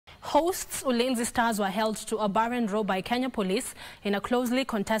Hosts Ulinzi Stars were held to a barren draw by Kenya Police in a closely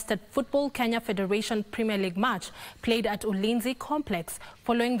contested Football Kenya Federation Premier League match played at Ulinzi Complex.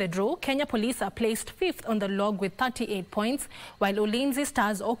 Following the draw, Kenya Police are placed 5th on the log with 38 points, while Ulinzi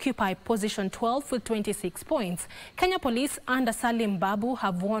Stars occupy position 12 with 26 points. Kenya Police under Salim Babu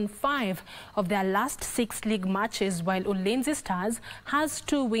have won 5 of their last 6 league matches, while Ulinzi Stars has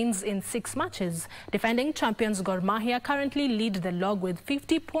 2 wins in 6 matches. Defending champions Gor Mahia currently lead the log with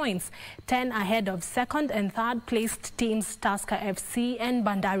 50 points, 10 ahead of second and third placed teams Tusker FC and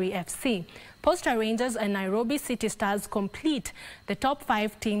Bandari FC. Posta Rangers and Nairobi City Stars complete the top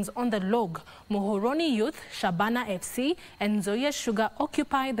 5 teams on the log. Muhoroni Youth, Shabana FC and Zoya Sugar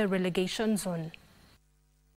occupy the relegation zone.